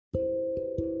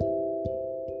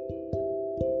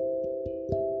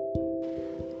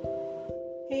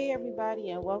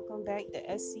everybody, and welcome back to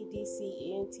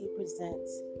SCDC ENT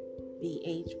Presents The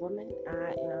Age Woman.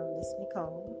 I am Miss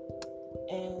Nicole,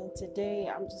 and today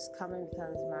I'm just coming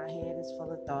because my head is full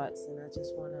of thoughts, and I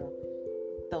just want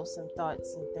to throw some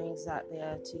thoughts and things out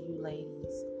there to you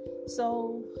ladies.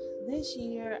 So, this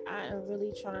year I am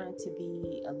really trying to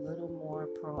be a little more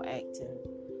proactive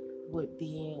with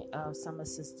being of some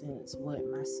assistance with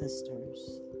my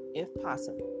sisters, if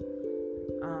possible.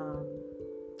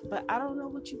 But I don't know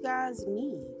what you guys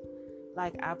need.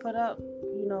 Like I put up,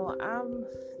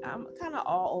 I'm kind of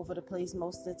all over the place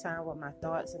most of the time with my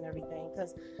thoughts and everything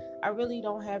because I really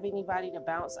don't have anybody to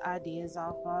bounce ideas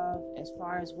off of as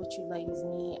far as what you ladies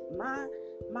need.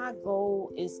 My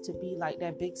goal is to be like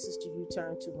that big sister you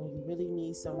turn to when you really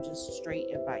need some just straight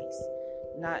advice,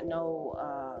 not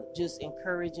no just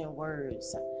encouraging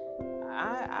words.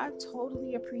 I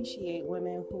totally appreciate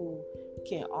women who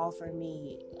can offer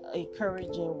me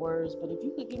encouraging words, but if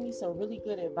you could give me some really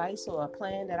good advice or a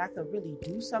plan that I could really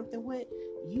do something with,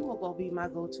 you are gonna be my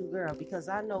go-to girl, because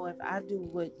I know if I do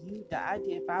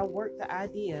if I work the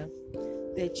idea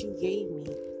that you gave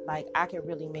me, like I can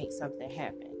really make something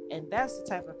happen. And that's the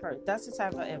type of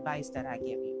advice that I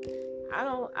give you. I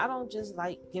don't just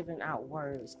like giving out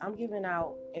words. I'm giving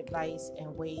out advice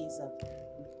and ways of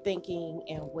thinking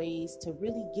and ways to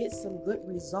really get some good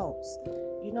results.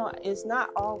 It's not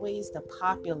always the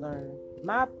popular.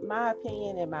 My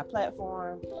opinion and my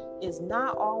platform is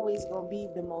not always going to be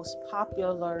the most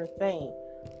popular thing,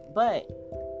 but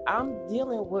I'm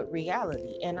dealing with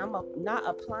reality, and I'm not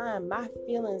applying my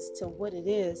feelings to what it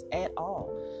is at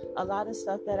all. A lot of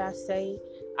stuff that I say,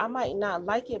 I might not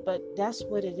like it, but that's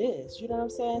what it is. You know what I'm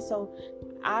saying? So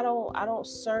I don't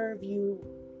serve you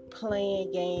playing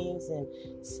games and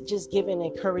just giving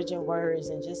encouraging words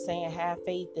and just saying have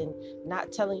faith and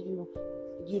not telling you,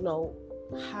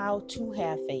 how to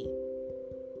have faith,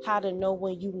 how to know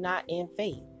when you're not in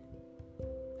faith,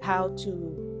 how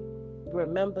to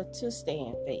remember to stay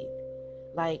in faith.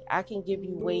 Like I can give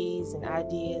you ways and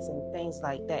ideas and things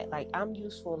like that. Like I'm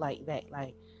useful like that.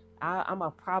 Like I'm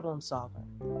a problem solver.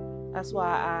 That's why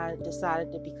I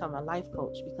decided to become a life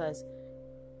coach, because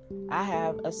I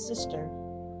have a sister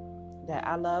that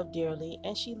I love dearly,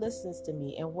 and she listens to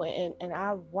me, and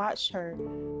I watched her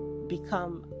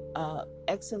become a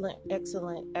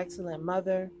excellent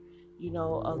mother,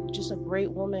 just a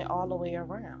great woman all the way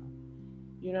around.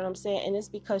 You know what I'm saying? And it's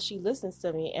because she listens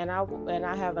to me, and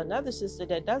I have another sister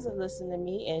that doesn't listen to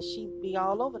me, and she be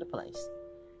all over the place.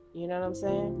 You know what I'm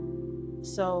saying?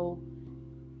 So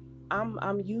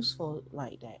I'm useful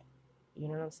like that. You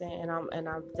know what I'm saying? And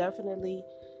I'm definitely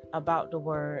about the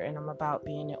word, and I'm about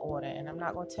being in order, and I'm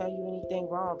not going to tell you anything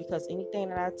wrong, because anything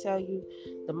that I tell you,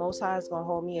 the Most High is going to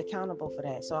hold me accountable for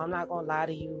that. So I'm not going to lie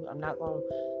to you. I'm not going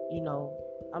to,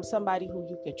 I'm somebody who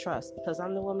you could trust, because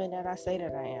I'm the woman that I say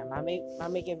that I am. I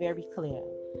make it very clear.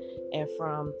 And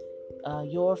from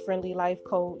your friendly life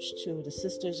coach to the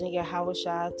sisters in your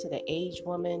Hawashai, to the age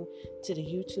woman, to the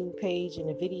YouTube page and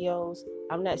the videos,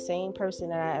 I'm that same person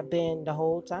that I've been the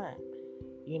whole time.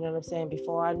 You know what I'm saying?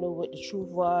 Before I knew what the truth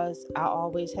was, I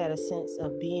always had a sense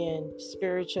of being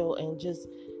spiritual and just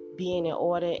being in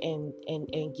order and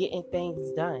getting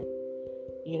things done.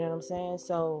 You know what I'm saying?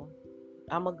 So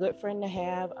I'm a good friend to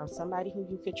have. I'm somebody who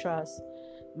you could trust.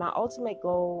 My ultimate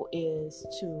goal is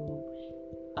to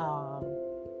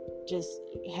just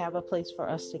have a place for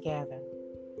us to gather.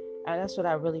 And that's what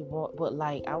I really would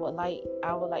like. I would like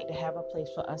to have a place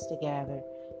for us to gather,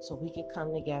 so we can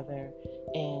come together,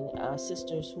 and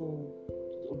sisters who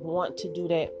want to do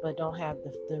that but don't have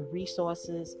the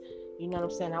resources. You know what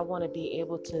I'm saying? I want to be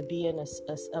able to be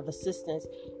of assistance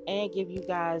and give you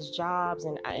guys jobs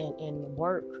and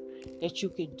work that you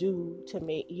could do to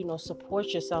make, support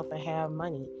yourself and have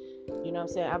money. You know what I'm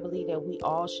saying? I believe that we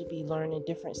all should be learning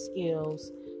different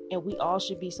skills, and we all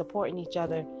should be supporting each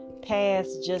other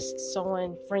past just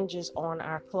sewing fringes on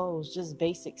our clothes, just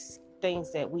basic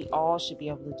things that we all should be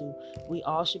able to do. We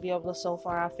all should be able to sew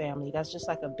for our family. That's just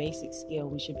like a basic skill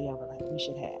we should have.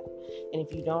 And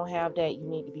if you don't have that, you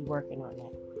need to be working on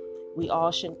that. We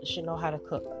all should know how to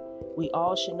cook. We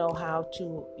all should know how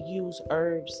to use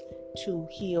herbs to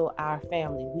heal our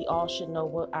family. We all should know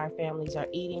what our families are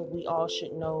eating. We all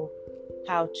should know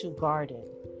how to garden.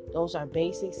 Those are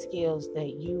basic skills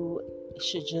that you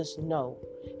should just know,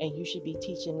 and you should be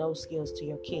teaching those skills to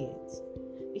your kids,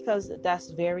 because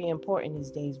that's very important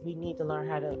these days. We need to learn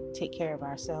how to take care of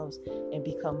ourselves and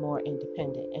become more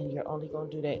independent, and you're only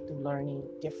going to do that through learning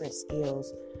different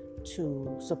skills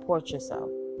to support yourself.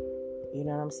 You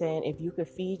know what I'm saying? If you could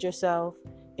feed yourself,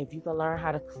 if you can learn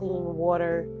how to clean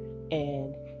water,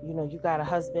 and you got a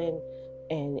husband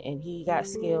and he got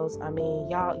skills, I mean,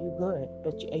 y'all, you good.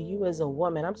 But you as a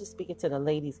woman, I'm just speaking to the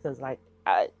ladies, because like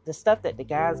the stuff that the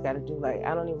guys got to do, like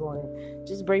I don't even want to,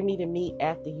 just bring me the meat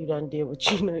after you done did what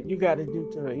you got to do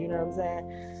to it. You know what I'm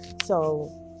saying? So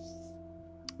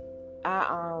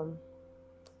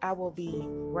I will be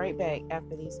right back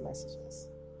after these messages.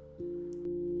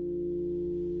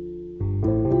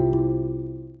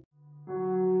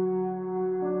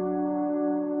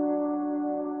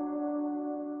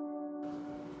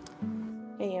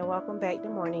 Hey, and welcome back to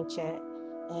Morning Chat.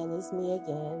 And it's me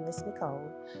again, Miss Nicole.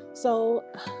 So,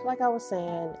 like I was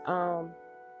saying, I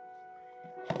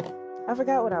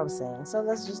forgot what I was saying. So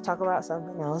let's just talk about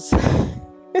something else.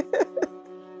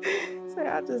 So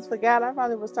I just forgot. I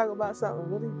probably was talking about something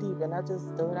really deep, and I just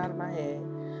threw it out of my head.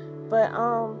 But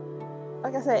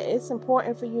like I said, it's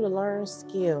important for you to learn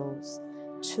skills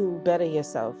to better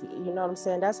yourself. You know what I'm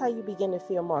saying? That's how you begin to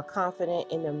feel more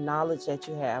confident in the knowledge that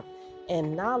you have.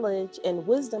 And knowledge and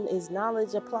wisdom is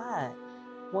knowledge applied.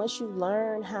 Once you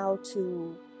learn how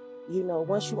to,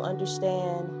 once you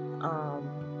understand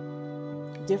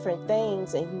different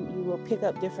things, and you will pick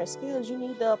up different skills, you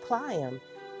need to apply them.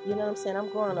 You know what I'm saying? I'm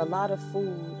growing a lot of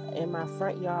food in my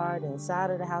front yard, inside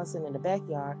of the house, and in the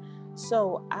backyard.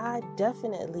 So I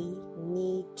definitely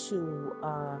need to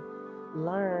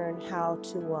learn how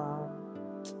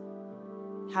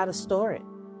to store it.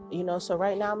 So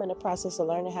right now I'm in the process of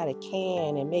learning how to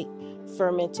can and make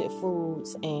fermented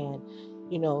foods and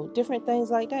different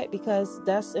things like that, because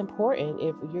that's important.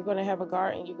 If you're going to have a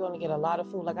garden, you're going to get a lot of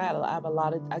food. Like I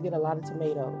get a lot of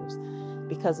tomatoes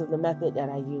because of the method that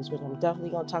I use, which I'm definitely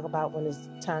going to talk about when it's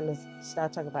time to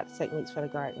start talking about the techniques for the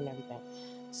garden and everything.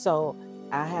 So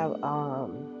I have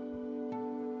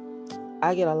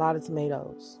I get a lot of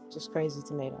tomatoes, just crazy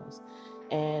tomatoes.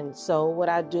 And so what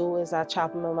I do is I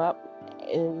chop them up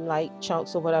in like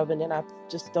chunks or whatever, and then I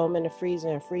just throw them in the freezer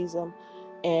and freeze them.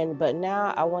 But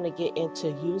now I want to get into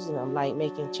using them, like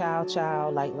making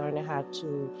chow, like learning how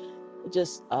to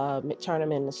just turn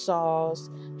them into sauce,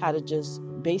 how to just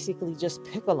basically just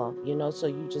pickle them, so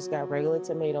you just got regular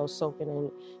tomatoes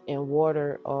soaking in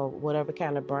water or whatever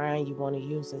kind of brine you want to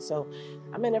use it. So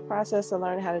I'm in the process of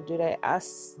learning how to do that. I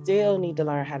still need to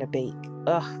learn how to bake,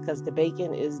 because the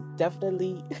baking is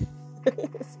definitely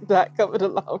it's not coming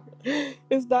along.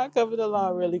 It's not coming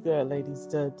along really good, ladies.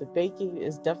 The baking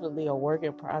is definitely a work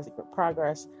in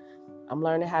progress. I'm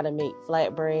learning how to make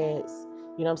flatbreads,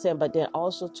 you know what I'm saying? But then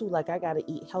also too, like I got to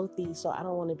eat healthy, so I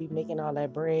don't want to be making all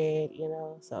that bread,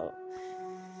 so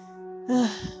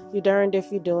you're darned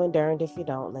if you're doing, darned if you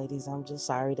don't, ladies. I'm just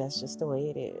sorry. That's just the way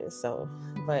it is. So,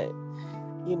 but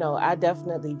I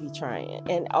definitely be trying.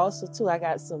 And also too, I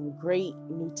got some great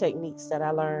new techniques that I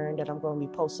learned that I'm going to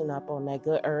be posting up on that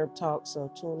Good Herb Talk.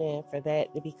 So tune in for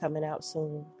that to be coming out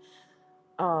soon.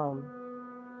 And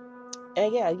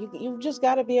yeah, you just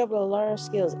got to be able to learn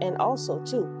skills. And also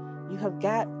too, you have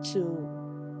got to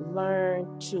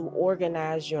learn to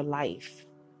organize your life.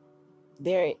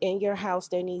 There in your house,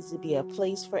 there needs to be a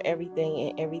place for everything,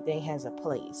 and everything has a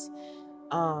place.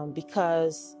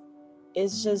 Because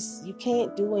it's just, you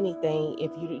can't do anything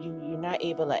if you're not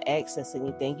able to access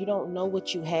anything. You don't know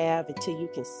what you have until you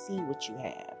can see what you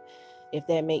have. If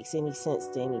that makes any sense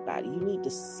to anybody, you need to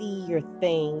see your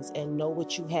things and know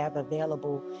what you have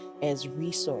available as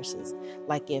resources.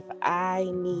 Like if I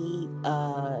need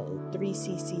a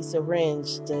 3cc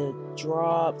syringe to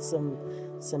draw up some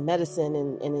medicine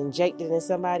and inject it in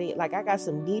somebody, like I got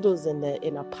some needles in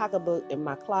a pocketbook in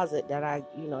my closet that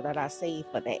I save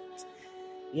for that.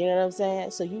 You know what I'm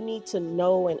saying? So you need to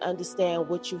know and understand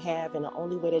what you have, and the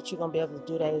only way that you're going to be able to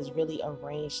do that is really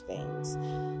arrange things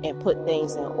and put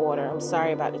things in order. I'm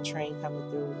sorry about the train coming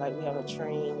through. Like we have a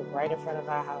train right in front of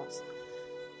our house.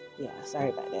 Yeah,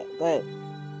 sorry about that. But,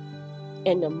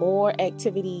 and the more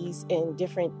activities and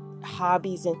different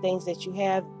hobbies and things that you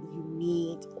have, you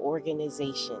need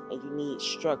organization and you need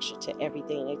structure to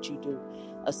everything that you do.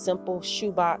 A simple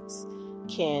shoebox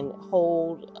can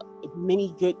hold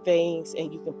many good things,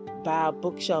 and you can buy a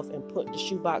bookshelf and put the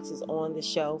shoe boxes on the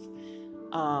shelf.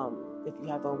 If you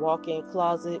have a walk-in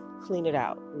closet, clean it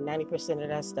out. 90% of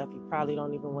that stuff you probably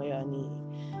don't even wear or need,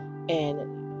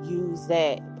 and use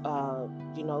that.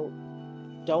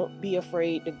 Don't be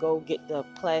afraid to go get the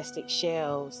plastic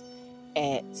shelves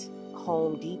at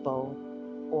Home Depot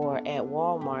or at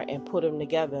Walmart and put them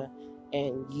together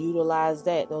and utilize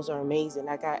that. Those are amazing.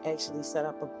 I got actually set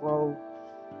up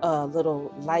a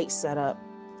little light setup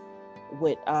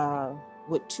with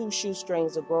 2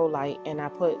 shoestrings of grow light, and I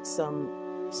put some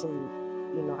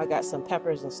I got some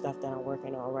peppers and stuff that I'm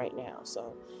working on right now.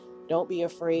 So don't be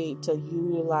afraid to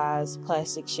utilize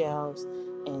plastic shelves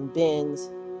and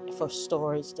bins for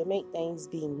storage, to make things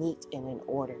be neat and in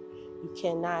order. You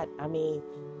cannot,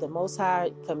 the Most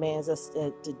High commands us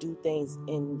to do things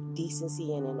in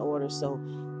decency and in order. So,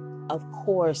 of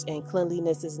course, and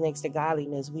cleanliness is next to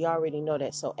godliness. We already know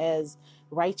that. So, as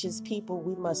righteous people,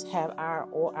 we must have our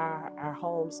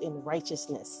homes in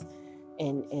righteousness,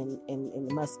 and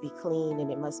it must be clean,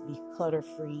 and it must be clutter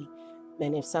free.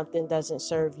 And if something doesn't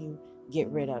serve you, get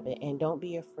rid of it. And don't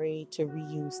be afraid to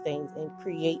reuse things and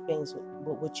create things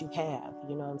with what you have.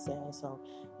 You know what I'm saying? So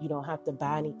you don't have to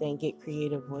buy anything. Get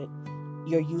creative with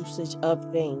your usage of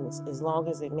things as long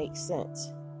as it makes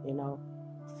sense.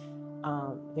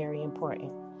 Very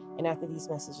important. And after these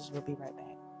messages, we'll be right back.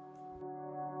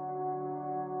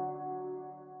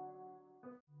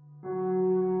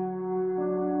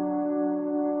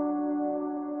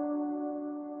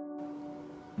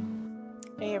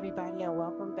 Hey everybody, and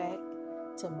welcome back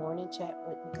to Morning Chat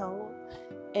with Nicole.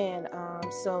 And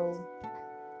so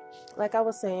like I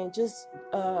was saying, just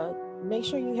make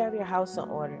sure you have your house in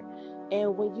order.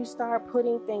 And when you start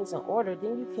putting things in order,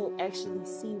 then you can actually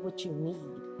see what you need.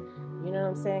 You know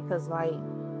what I'm saying? Because I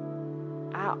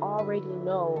already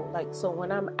know, so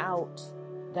when I'm out,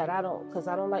 because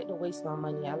I don't like to waste my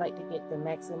money. I like to get the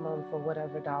maximum for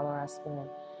whatever dollar I spend.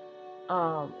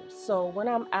 So when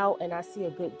I'm out and I see a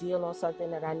good deal on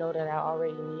something that I know that I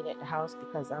already need at the house,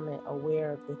 because I'm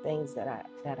aware of the things that I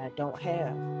don't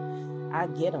have, I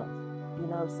get them. You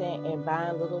know what I'm saying? And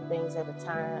buying little things at a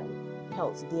time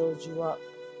helps build you up.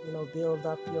 Build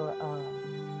up your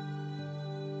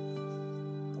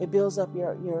it builds up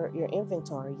your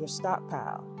inventory, your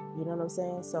stockpile. You know what I'm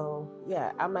saying? So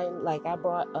yeah, I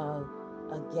bought a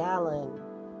gallon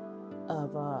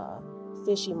of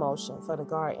fish emulsion for the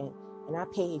garden, and I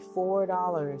paid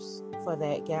 $4 for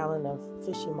that gallon of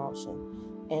fish emulsion.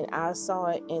 And I saw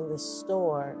it in the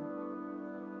store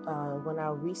when I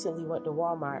recently went to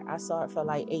Walmart. I saw it for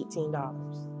like $18,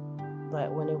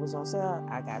 but when it was on sale,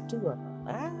 I got 2 of them.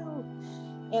 Wow.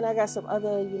 And I got some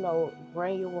other,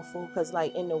 granular food, because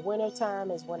in the winter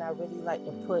time is when I really like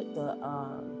to put the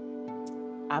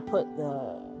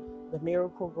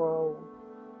Miracle-Gro,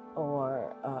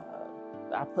 or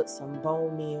I put some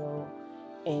bone meal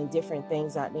and different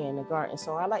things out there in the garden.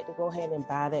 So I like to go ahead and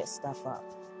buy that stuff up.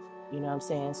 You know what I'm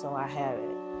saying? So I have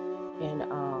it. And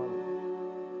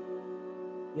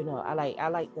I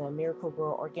like the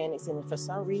Miracle-Gro organics. And for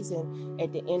some reason,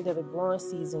 at the end of the growing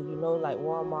season, like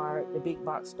Walmart, the big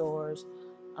box stores,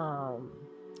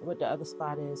 what the other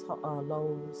spot is,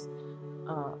 Lowe's,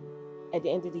 at the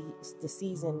end of the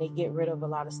season, they get rid of a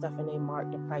lot of stuff and they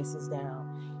mark the prices down.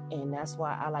 And that's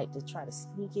why I like to try to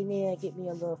sneak in there, get me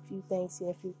a few things here,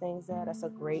 a few things there. That's a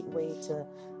great way to,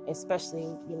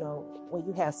 especially, when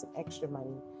you have some extra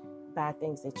money, buy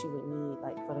things that you would need,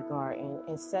 like for the garden,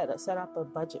 and set up a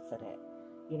budget for that.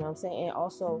 You know what I'm saying? And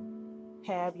also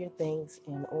have your things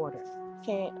in order.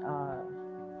 Can't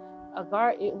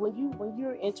when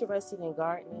you're interested in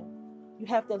gardening, you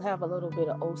have to have a little bit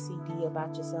of OCD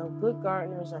about yourself. Good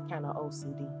gardeners are kind of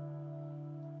OCD,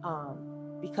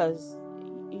 because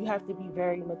you have to be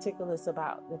very meticulous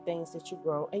about the things that you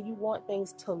grow, and you want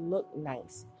things to look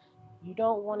nice. You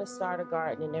don't want to start a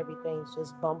garden and everything's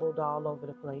just bumbled all over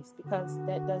the place, because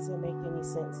that doesn't make any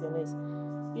sense, and it's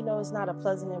not a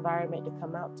pleasant environment to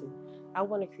come out to. I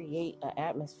want to create an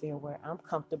atmosphere where I'm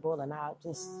comfortable, and I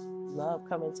just love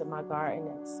coming to my garden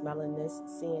and smelling this and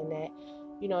seeing that.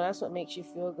 That's what makes you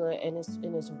feel good, and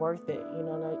it's worth it.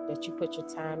 That you put your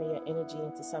time and your energy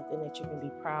into something that you can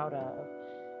be proud of.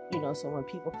 So when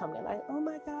people come, they're like, "Oh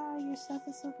my God, your stuff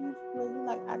is so beautiful," and you're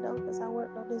like, "I know, because I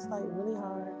worked on this really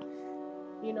hard."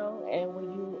 And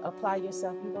when you apply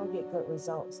yourself, you're going to get good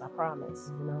results. I promise.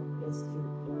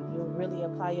 When you really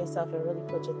apply yourself and really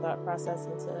put your thought process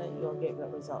into it, you'll get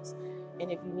good results.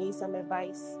 And if you need some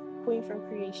advice,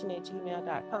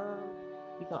 queenfromcreation@gmail.com.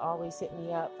 You can always hit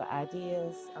me up for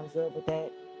ideas. I'm good with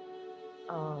that.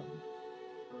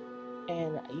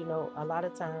 And a lot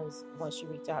of times, once you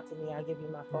reach out to me, I'll give you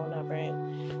my phone number.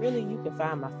 And really, you can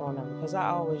find my phone number, because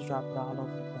I always drop it all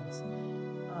over the place.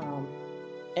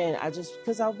 And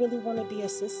because I really want to be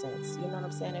assistance, you know what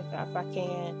I'm saying? If I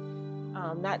can,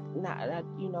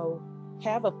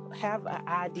 have an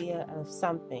idea of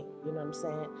something, you know what I'm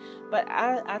saying? But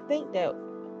I think that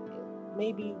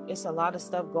maybe it's a lot of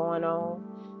stuff going on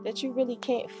that you really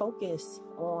can't focus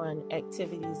on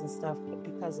activities and stuff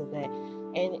because of that.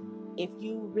 And if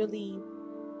you really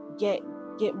get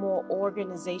more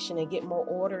organization and get more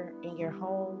order in your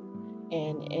home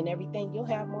and everything, you'll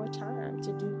have more time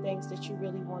to do things that you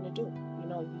really want to do.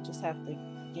 You just have to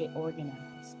get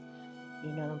organized.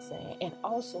 You know what I'm saying? And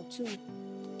also too,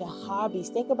 the hobbies.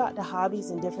 Think about the hobbies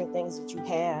and different things that you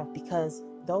have, because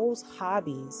those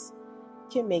hobbies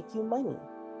can make you money.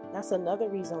 That's another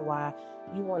reason why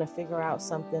you want to figure out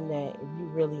something that you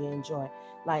really enjoy.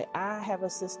 Like, I have a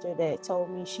sister that told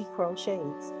me she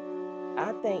crochets.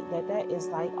 I think that is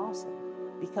like awesome,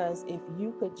 because if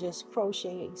you could just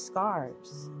crochet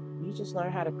scarves, you just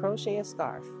learn how to crochet a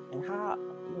scarf, and how,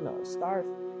 scarf,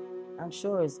 I'm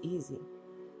sure is easy.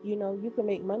 You can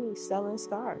make money selling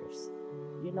scarves.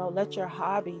 Let your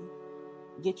hobby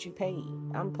get you paid.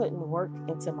 I'm putting work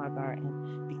into my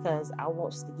garden because I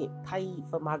want to get paid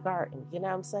for my garden. You know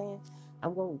what I'm saying?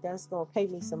 That's gonna pay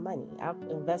me some money. I've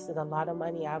invested a lot of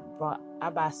money. I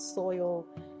buy soil,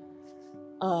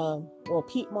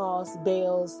 peat moss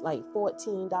bales, like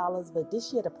 $14, but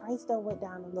this year the price done went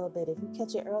down a little bit. If you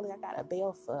catch it early, I got a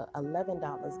bale for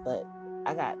 $11, but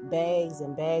I got bags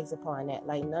and bags upon that.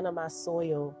 Like, none of my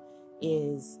soil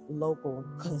is local,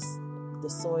 because the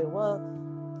soil, well,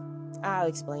 I'll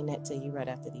explain that to you right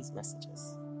after these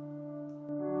messages.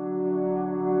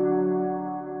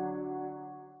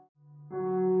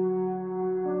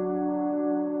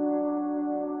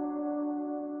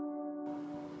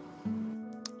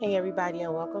 Hey everybody,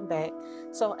 and welcome back.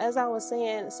 So as I was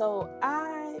saying,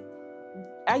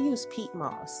 I use peat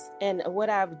moss, and what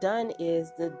I've done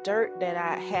is the dirt that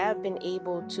I have been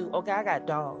able to, okay, I got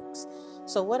dogs.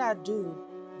 So what I do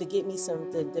to get me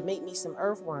to make me some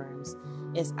earthworms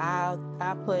is I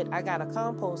got a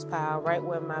compost pile right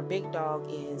where my big dog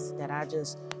is, that I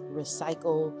just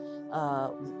recycle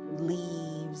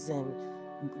leaves and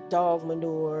dog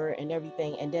manure and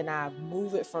everything, and then I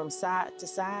move it from side to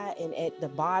side, and at the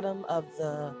bottom of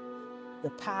the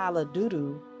pile of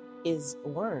doo-doo is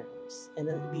worms, and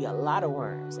it'll be a lot of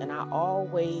worms, and I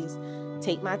always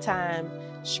take my time,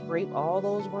 scrape all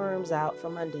those worms out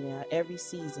from under there. Every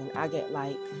season I get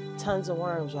like tons of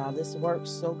worms, y'all. This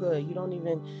works so good. You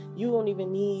won't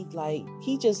even need, like,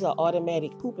 he just an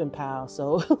automatic pooping pile,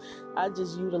 so I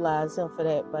just utilize him for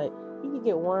that. But you can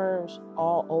get worms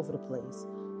all over the place.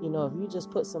 If you just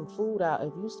put some food out,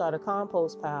 if you start a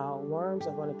compost pile, worms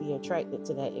are going to be attracted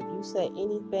to that. If you set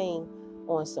anything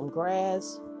on some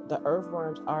grass, the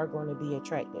earthworms are going to be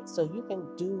attracted. So you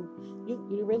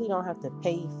really don't have to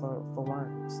pay for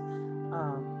worms.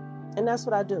 And that's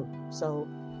what I do. So,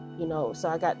 so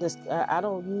I got this, I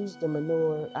don't use the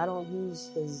manure. I don't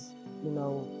use his,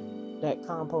 that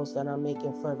compost that I'm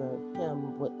making for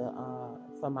him with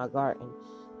for my garden.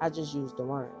 I just use the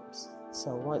worms.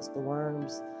 So once the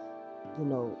worms,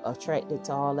 attracted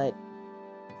to all that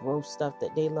gross stuff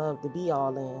that they love to be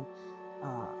all in,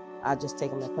 I just take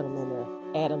them and put them in there,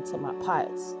 add them to my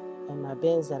pots and my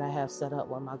bins that I have set up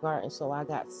with my garden. So I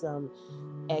got some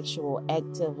actual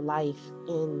active life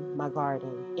in my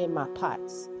garden, in my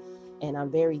pots. And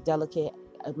I'm very delicate.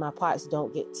 My pots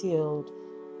don't get tilled.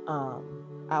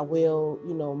 I will,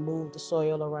 move the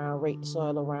soil around, rake the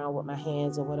soil around with my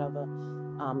hands or whatever,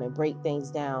 and break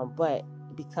things down. But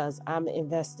because I'm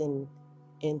investing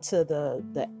into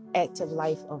the active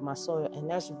life of my soil, and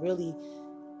that's really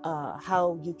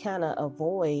how you kind of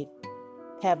avoid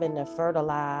having to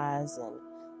fertilize, and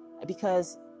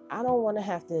because I don't want to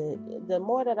have to. The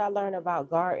more that I learn about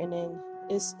gardening,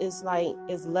 it's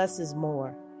less is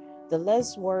more. The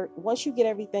less work, once you get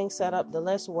everything set up, the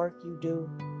less work you do,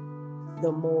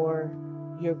 the more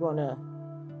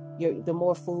the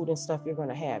more food and stuff you're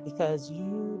gonna have, because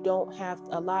you don't have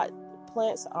a lot.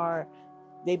 Plants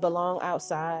they belong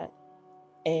outside,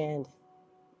 and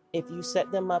if you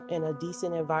set them up in a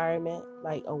decent environment,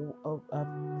 like a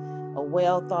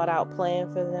well thought out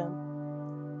plan for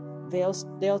them,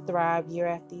 they'll thrive year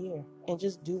after year, and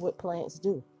just do what plants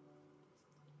do,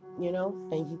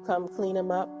 and you come clean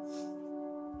them up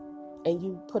and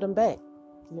you put them back.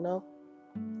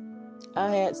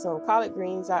 I had some collard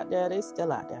greens out there. They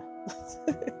still out there.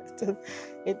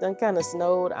 It done kind of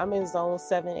snowed. I'm in zone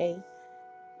 7A.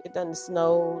 It done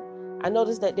snowed. I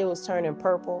noticed that they was turning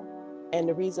purple. And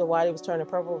the reason why they was turning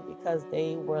purple was because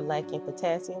they were lacking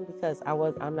potassium, because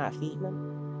I'm not feeding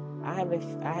them. I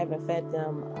haven't fed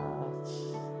them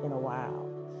in a while.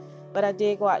 But I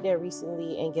did go out there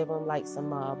recently and give them like some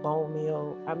bone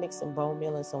meal. I mixed some bone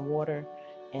meal and some water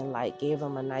and like gave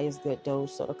them a nice good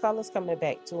dose. So the color's coming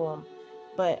back to them.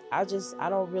 But I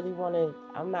don't really want to,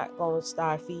 I'm not going to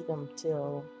start feeding them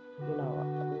till,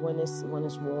 when it's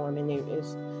warm and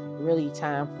it's really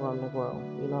time for them to grow,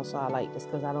 so I like this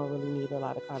because I don't really need a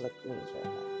lot of collard greens right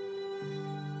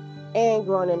now. And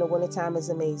growing in the wintertime is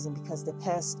amazing because the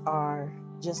pests are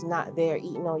just not there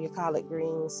eating on your collard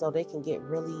greens, so they can get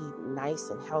really nice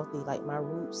and healthy. Like my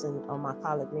roots and on my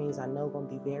collard greens, I know going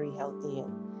to be very healthy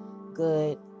and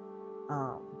good.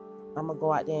 I'm gonna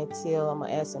go out there and till. I'm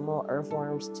gonna add some more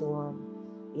earthworms to them.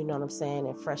 You know what I'm saying?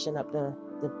 And freshen up the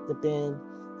bin,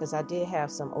 because I did have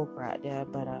some okra out there,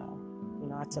 but I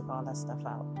took all that stuff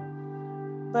out.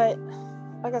 But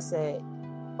like I said,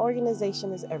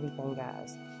 organization is everything,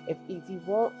 guys. If you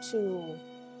want to,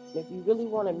 if you really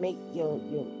want to make if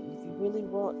you really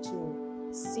want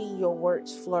to see your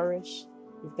works flourish,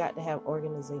 you've got to have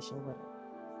organization with it.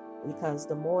 Because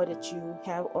the more that you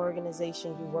have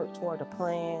organization, you work toward a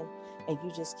plan, and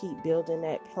you just keep building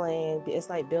that plan. It's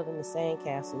like building the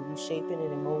sandcastle. You shaping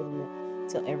it and molding it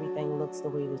till everything looks the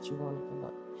way that you want it to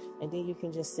look. And then you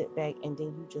can just sit back and then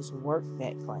you just work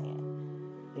that plan.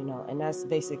 And that's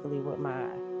basically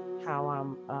how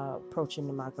I'm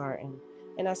approaching my garden.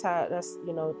 And that's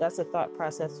that's a thought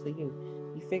process for you.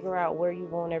 You figure out where you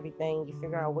want everything. You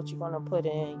figure out what you're going to put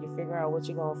in. You figure out what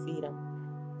you're going to feed them.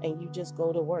 And you just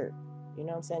go to work. You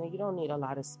know what I'm saying? You don't need a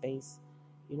lot of space.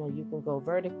 You can go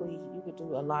vertically. You could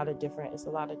do it's a lot of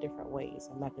different ways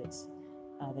and methods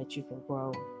that you can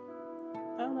grow.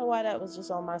 I don't know why that was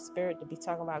just on my spirit to be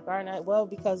talking about gardening. Well,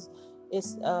 because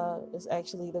it's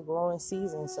actually the growing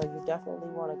season, so you definitely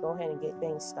want to go ahead and get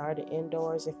things started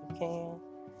indoors if you can,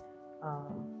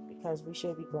 because we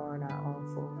should be growing our own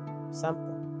food.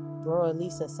 Something. Grow at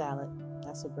least a salad.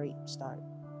 That's a great start.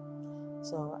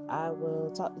 So I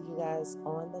will talk to you guys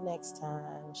on the next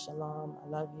time. Shalom. I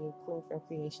love you.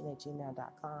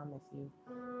 queenfromcreation@gmail.com. If you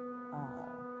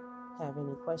have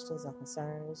any questions or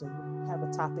concerns, or you have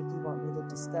a topic you want me to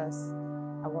discuss,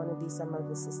 I want to be some of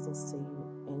assistance to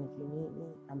you. And if you need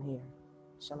me, I'm here.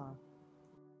 Shalom.